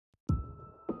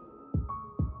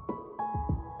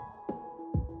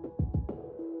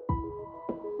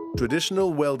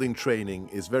Traditional welding training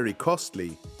is very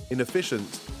costly,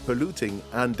 inefficient, polluting,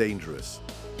 and dangerous.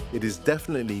 It is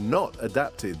definitely not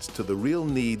adapted to the real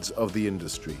needs of the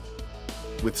industry.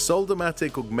 With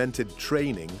Soldamatic Augmented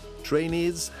training,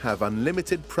 trainees have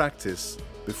unlimited practice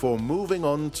before moving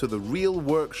on to the real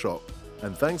workshop,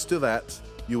 and thanks to that,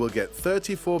 you will get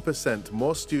 34%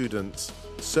 more students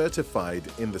certified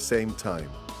in the same time.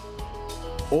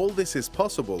 All this is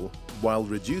possible while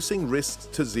reducing risks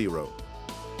to zero.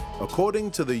 According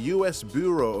to the US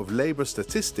Bureau of Labor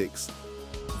Statistics,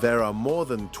 there are more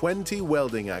than 20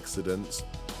 welding accidents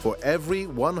for every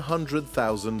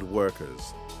 100,000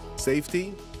 workers.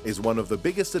 Safety is one of the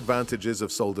biggest advantages of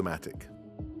Soldamatic.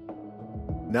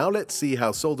 Now let's see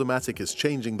how Soldamatic is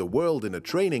changing the world in a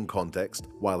training context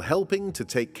while helping to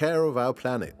take care of our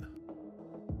planet.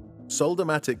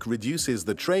 Soldamatic reduces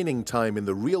the training time in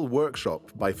the real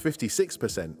workshop by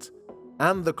 56%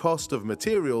 and the cost of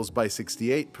materials by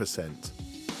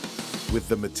 68%. With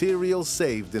the materials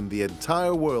saved in the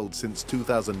entire world since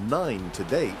 2009 to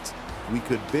date, we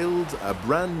could build a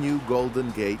brand new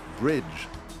Golden Gate Bridge.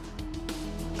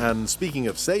 And speaking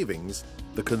of savings,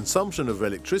 the consumption of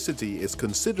electricity is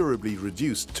considerably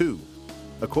reduced too.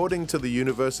 According to the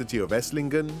University of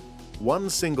Esslingen, one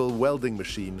single welding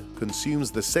machine consumes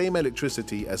the same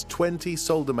electricity as 20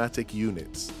 Soldamatic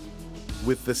units.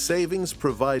 With the savings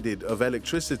provided of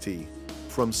electricity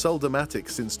from Soldamatic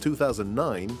since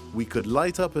 2009, we could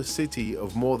light up a city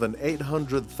of more than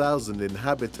 800,000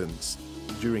 inhabitants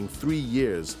during 3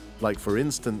 years, like for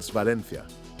instance Valencia.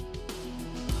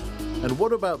 And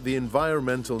what about the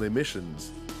environmental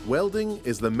emissions? Welding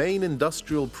is the main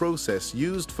industrial process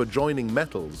used for joining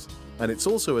metals, and it's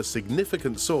also a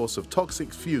significant source of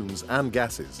toxic fumes and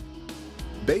gases.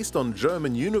 Based on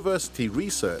German university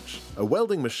research, a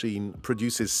welding machine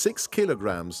produces 6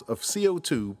 kilograms of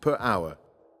CO2 per hour.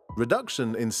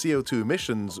 Reduction in CO2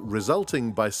 emissions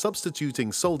resulting by substituting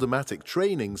Soldamatic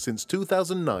training since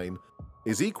 2009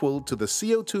 is equal to the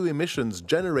CO2 emissions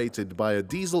generated by a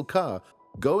diesel car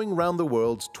going round the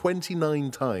world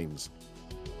 29 times.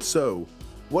 So,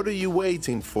 what are you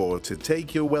waiting for to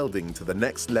take your welding to the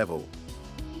next level?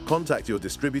 Contact your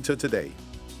distributor today.